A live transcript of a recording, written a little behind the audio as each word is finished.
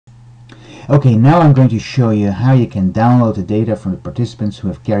Okay, now I'm going to show you how you can download the data from the participants who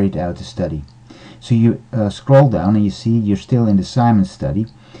have carried out the study. So you scroll down and you see you're still in the Simon study.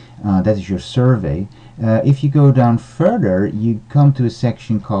 That is your survey. If you go down further, you come to a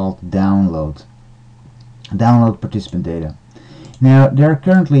section called Download. Download participant data. Now, there are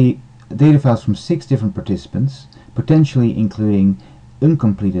currently data files from 6 different participants, potentially including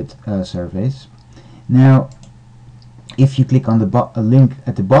uncompleted surveys. Now, if you click on the link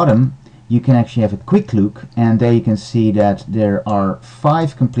at the bottom, you can actually have a quick look, and there you can see that there are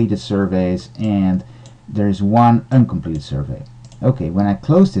 5 completed surveys and there is 1 uncompleted survey. Okay, when I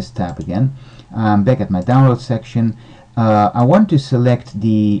close this tab again, I'm back at my download section. I want to select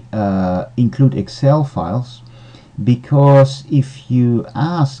the include Excel files, because if you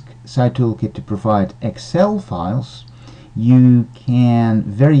ask PsyToolkit to provide Excel files, you can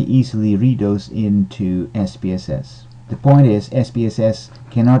very easily read those into SPSS. The point is, SPSS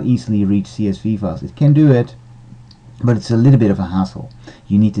cannot easily read CSV files. It can do it, but it's a little bit of a hassle.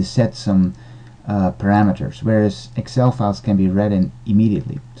 You need to set some parameters, whereas Excel files can be read in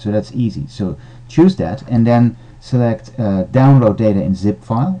immediately. So that's easy. So choose that and then select download data in zip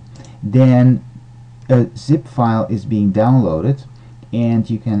file. Then a zip file is being downloaded, and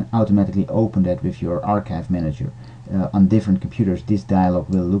you can automatically open that with your archive manager. On different computers, this dialog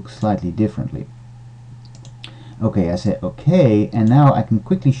will look slightly differently. Okay, I said okay, and now I can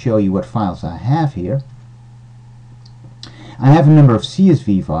quickly show you what files I have here. I have a number of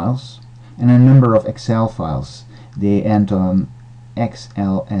CSV files and a number of Excel files. They end on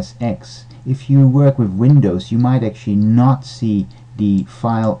XLSX. If you work with Windows, you might actually not see the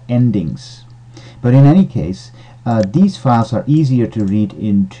file endings. But in any case, these files are easier to read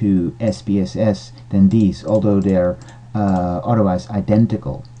into SPSS than these, although they're otherwise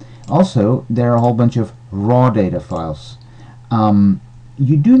identical. Also, there are a whole bunch of raw data files.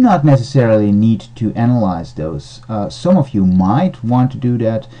 You do not necessarily need to analyze those. Some of you might want to do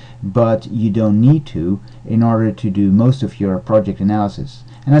that, but you don't need to in order to do most of your project analysis.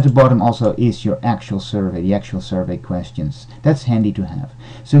 And at the bottom also is your actual survey, the actual survey questions. That's handy to have.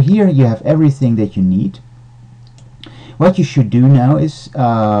 So here you have everything that you need. What you should do now is,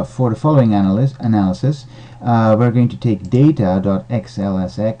 for the following analysis, we're going to take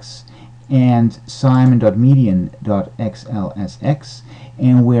data.xlsx and simon.median.xlsx,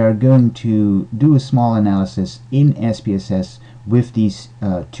 and we are going to do a small analysis in SPSS with these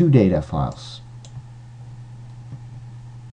 2 data files.